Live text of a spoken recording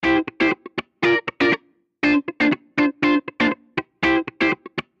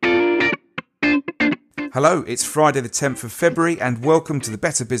Hello, it's Friday the 10th of February and welcome to the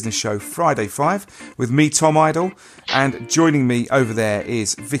Better Business Show Friday 5 with me, Tom Idle, and joining me over there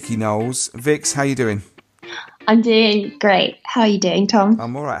is Vicky Knowles. Vix, how you doing? I'm doing great. How are you doing, Tom?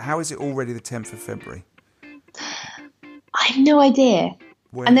 I'm all right. How is it already the 10th of February? I have no idea.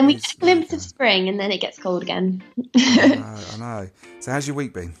 And then we get a glimpse of spring and then it gets cold again. I know. So how's your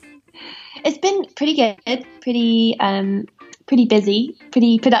week been? It's been pretty good, pretty busy,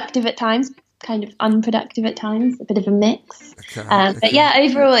 pretty productive at times, kind of unproductive at times, a bit of a mix. Okay. But yeah,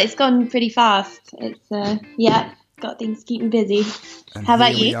 overall it's gone pretty fast. It's got things to keep me busy. And how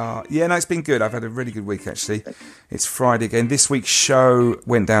about you? Yeah, no, it's been good. I've had a really good week, actually. It's Friday again. This week's show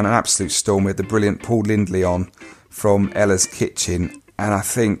went down an absolute storm. We had the brilliant Paul Lindley on from Ella's Kitchen. And I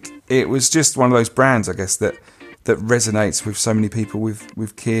think it was just one of those brands, I guess, that resonates with so many people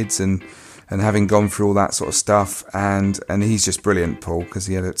with kids and having gone through all that sort of stuff. And he's just brilliant, Paul, because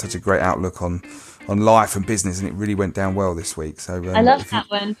he had such a great outlook on life and business, and it really went down well this week. So I love that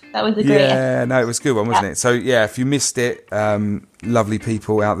one. That was a great episode. Yeah, no, it was a good one, wasn't it? So yeah, if you missed it, lovely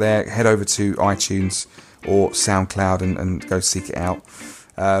people out there, head over to iTunes or SoundCloud and go seek it out.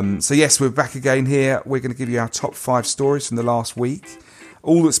 So yes, we're back again here. We're going to give you our top 5 stories from the last week,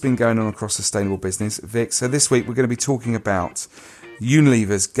 all that's been going on across sustainable business, Vic. So this week we're going to be talking about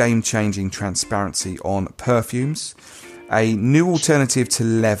Unilever's game-changing transparency on perfumes, a new alternative to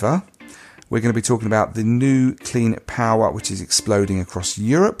leather. We're going to be talking about the new clean power, which is exploding across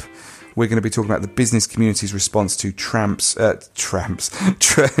Europe. We're going to be talking about the business community's response to Trump's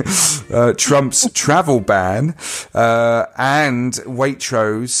travel ban, and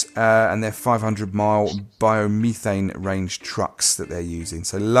Waitrose and their 500-mile biomethane range trucks that they're using.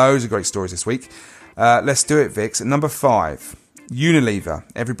 So loads of great stories this week. Let's do it, Vix. At number 5. Unilever,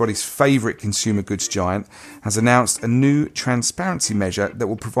 everybody's favourite consumer goods giant, has announced a new transparency measure that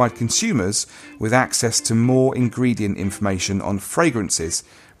will provide consumers with access to more ingredient information on fragrances,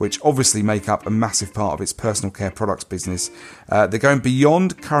 which obviously make up a massive part of its personal care products business. They're going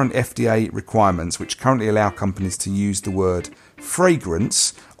beyond current FDA requirements, which currently allow companies to use the word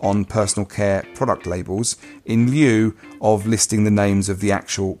fragrance on personal care product labels in lieu of listing the names of the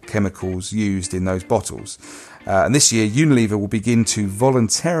actual chemicals used in those bottles. And this year, Unilever will begin to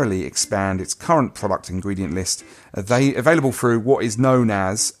voluntarily expand its current product ingredient list, available through what is known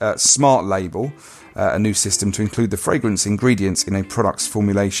as Smart Label, a new system to include the fragrance ingredients in a product's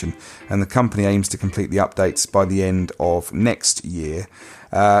formulation. And the company aims to complete the updates by the end of next year.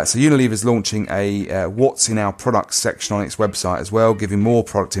 So Unilever is launching a What's in Our Products section on its website as well, giving more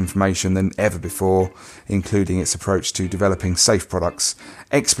product information than ever before, including its approach to developing safe products,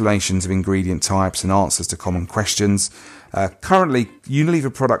 explanations of ingredient types and answers to common questions. Currently,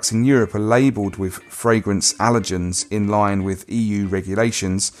 Unilever products in Europe are labelled with fragrance allergens in line with EU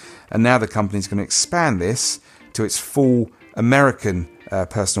regulations, and now the company is going to expand this to its full American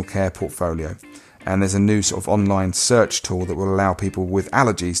personal care portfolio. And there's a new sort of online search tool that will allow people with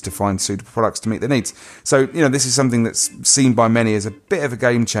allergies to find suitable products to meet their needs. So, this is something that's seen by many as a bit of a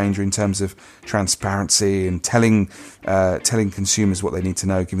game changer in terms of transparency and telling consumers what they need to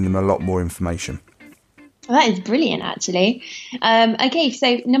know, giving them a lot more information. Well, that is brilliant, actually. Okay,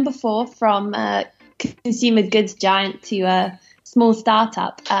 so number 4, from consumer goods giant to a small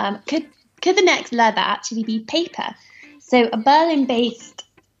startup. Could the next leather actually be paper? So a Berlin-based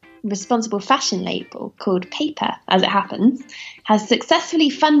responsible fashion label called Paper, as it happens, has successfully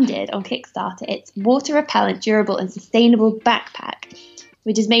funded on Kickstarter its water-repellent, durable and sustainable backpack,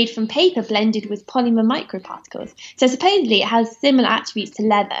 which is made from paper blended with polymer microparticles. So supposedly it has similar attributes to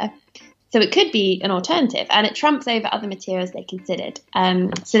leather, so it could be an alternative, and it trumps over other materials they considered.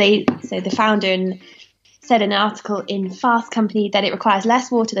 So the founder said in an article in Fast Company that it requires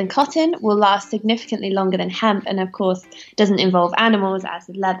less water than cotton, will last significantly longer than hemp, and of course doesn't involve animals as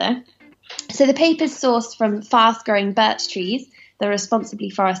with leather. So the paper is sourced from fast-growing birch trees that are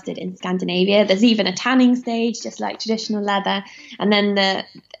responsibly forested in Scandinavia. There's even a tanning stage, just like traditional leather. And then the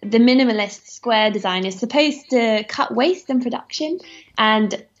minimalist square design is supposed to cut waste in production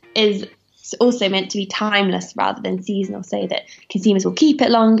and is also meant to be timeless rather than seasonal, so that consumers will keep it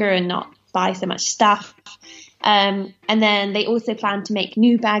longer and not buy so much stuff. And then they also plan to make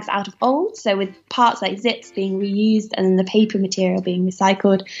new bags out of old, so with parts like zips being reused and then the paper material being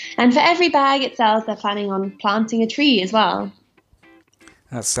recycled. And for every bag it sells, they're planning on planting a tree as well.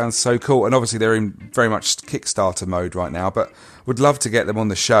 That sounds so cool. And obviously they're in very much Kickstarter mode right now, but would love to get them on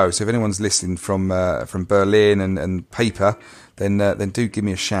the show. So if anyone's listening from Berlin and Paper, then do give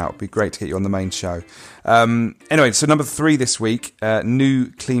me a shout. It'd be great to get you on the main show. Anyway, so number 3 this week,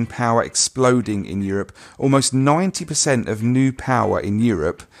 new clean power exploding in Europe. Almost 90% of new power in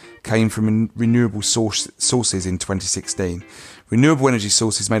Europe came from renewable sources in 2016. Renewable energy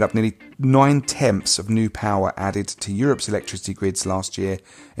sources made up nearly 9/10 of new power added to Europe's electricity grids last year,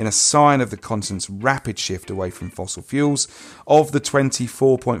 in a sign of the continent's rapid shift away from fossil fuels. Of the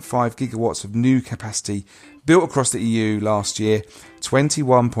 24.5 gigawatts of new capacity built across the EU last year,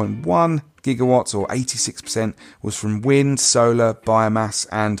 21.1 gigawatts, or 86%, was from wind, solar, biomass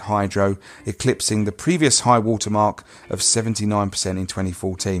and hydro, eclipsing the previous high watermark of 79% in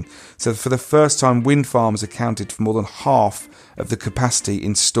 2014. So for the first time, wind farms accounted for more than half of the capacity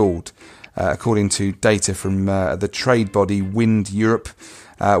installed, according to data from the trade body Wind Europe.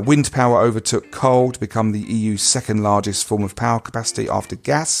 Wind power overtook coal to become the EU's second largest form of power capacity after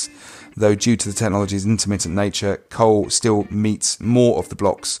gas, though due to the technology's intermittent nature, coal still meets more of the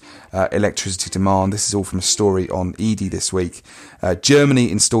block's electricity demand. This is all from a story on EDI this week. Germany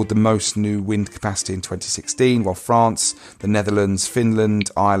installed the most new wind capacity in 2016, while France, the Netherlands,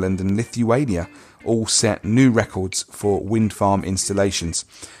 Finland, Ireland and Lithuania all set new records for wind farm installations.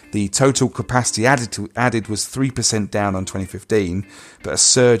 The total capacity added was 3% down on 2015, but a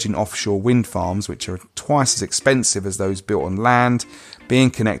surge in offshore wind farms, which are twice as expensive as those built on land, being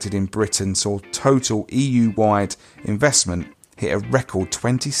connected in Britain, saw total EU-wide investment hit a record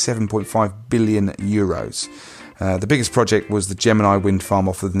 €27.5 billion. The biggest project was the Gemini wind farm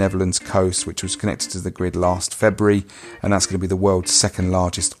off the Netherlands coast, which was connected to the grid last February, and that's going to be the world's second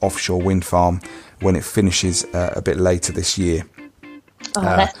largest offshore wind farm when it finishes a bit later this year.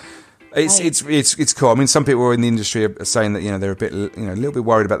 It's cool. I mean, some people in the industry are saying that they're a little bit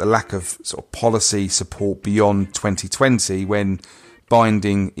worried about the lack of sort of policy support beyond 2020 when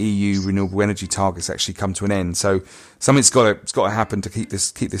binding EU renewable energy targets actually come to an end. So something's got to happen to keep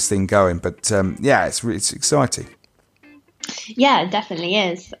this thing going. But it's exciting. Yeah, it definitely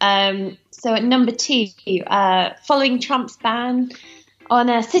is. So at number 2, following Trump's ban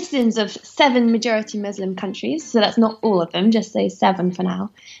on citizens of 7 majority Muslim countries, so that's not all of them, just those 7 for now,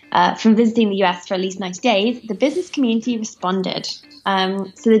 from visiting the US for at least 90 days, the business community responded.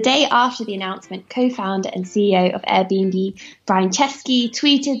 So the day after the announcement, co-founder and CEO of Airbnb, Brian Chesky,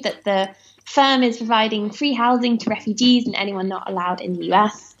 tweeted that the firm is providing free housing to refugees and anyone not allowed in the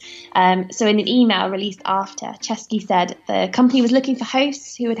US. So in an email released after, Chesky said the company was looking for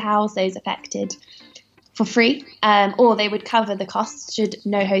hosts who would house those affected for free, or they would cover the costs should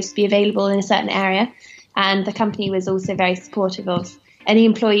no host be available in a certain area. And the company was also very supportive of any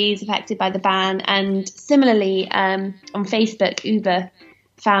employees affected by the ban. And similarly, on Facebook, Uber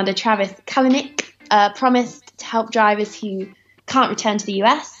founder Travis Kalanick promised to help drivers who can't return to the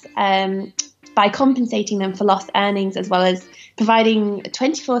US by compensating them for lost earnings, as well as providing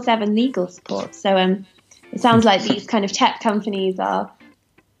 24/7 legal support. So it sounds like these kind of tech companies are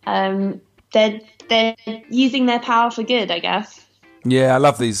they're using their power for good, I guess. Yeah, I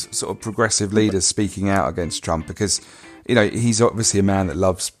love these sort of progressive leaders speaking out against Trump because, he's obviously a man that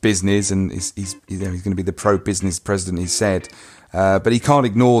loves business and he's going to be the pro-business president, he said. But he can't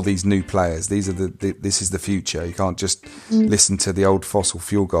ignore these new players. These are this is the future. You can't just listen to the old fossil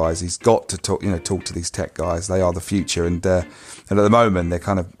fuel guys. He's got to talk to these tech guys. They are the future. And at the moment they're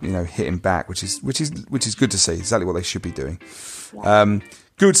kind of hitting back, which is good to see. Exactly what they should be doing. Yeah.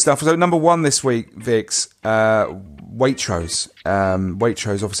 Good stuff. So number 1 this week, Vix, Waitrose.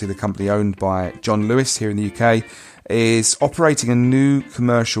 Waitrose, obviously the company owned by John Lewis here in the UK, is operating a new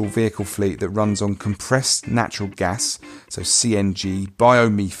commercial vehicle fleet that runs on compressed natural gas, so CNG,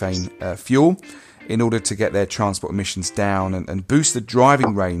 biomethane fuel, in order to get their transport emissions down and boost the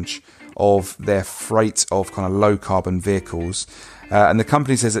driving range of their freight of kind of low carbon vehicles. And the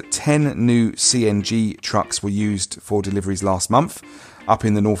company says that 10 new CNG trucks were used for deliveries last month, up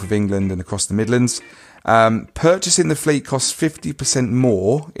in the north of England and across the Midlands. Purchasing the fleet costs 50%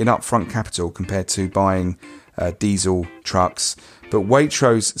 more in upfront capital compared to buying diesel trucks, but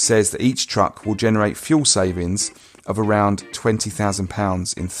Waitrose says that each truck will generate fuel savings of around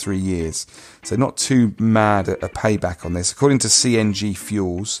 £20,000 in 3 years. So not too mad a payback on this. According to CNG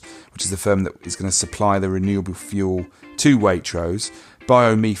Fuels, which is the firm that is going to supply the renewable fuel to Waitrose,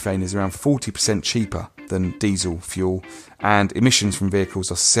 biomethane is around 40% cheaper than diesel fuel, and emissions from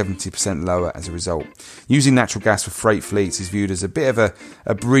vehicles are 70% lower as a result. Using natural gas for freight fleets is viewed as a bit of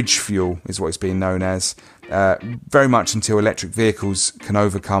a bridge fuel, is what it's being known as, very much until electric vehicles can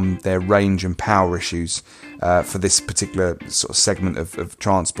overcome their range and power issues for this particular sort of segment of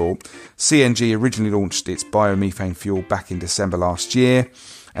transport. CNG originally launched its biomethane fuel back in December last year,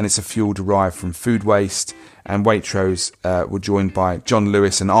 and it's a fuel derived from food waste. And Waitrose were joined by John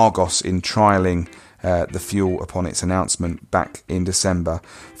Lewis and Argos in trialling the fuel upon its announcement back in December.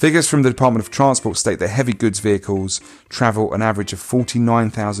 Figures from the Department of Transport state that heavy goods vehicles travel an average of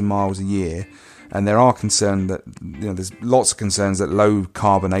 49,000 miles a year, and there are concern that there's lots of concerns that low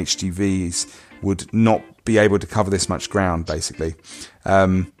carbon HGVs would not be able to cover this much ground, basically.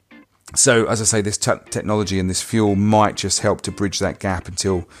 So, as I say, this technology and this fuel might just help to bridge that gap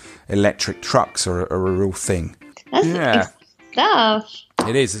until electric trucks are a real thing. That's stuff.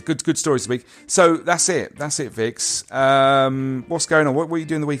 It is. It's good stories this week. So that's it. That's it, Vix. What's going on? What are you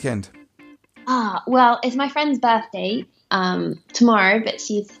doing the weekend? Well, it's my friend's birthday tomorrow, but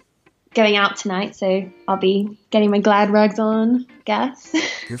she's going out tonight, so I'll be getting my glad rags on, I guess.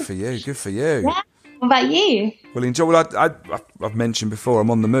 Good for you. Good for you. Yeah. What about you? Well, enjoy. Well, I've mentioned before,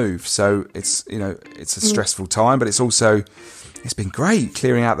 I'm on the move, so it's it's a stressful time, but it's been great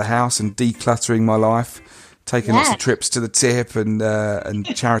clearing out the house and decluttering my life, taking lots of trips to the tip and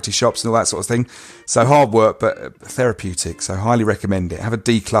charity shops and all that sort of thing. So hard work, but therapeutic. So highly recommend it. Have a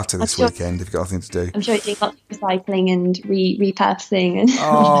declutter this weekend if you've got nothing to do. I'm sure you're doing lots of recycling and repurposing.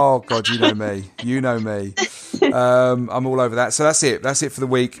 Oh God, you know me. You know me. I'm all over that. So that's it. That's it for the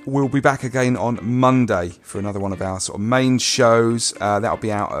week. We'll be back again on Monday for another one of our sort of main shows. That'll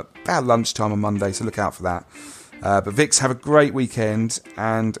be out at about lunchtime on Monday, so look out for that. But Vix, have a great weekend,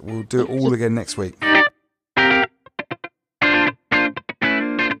 and we'll do it all again next week.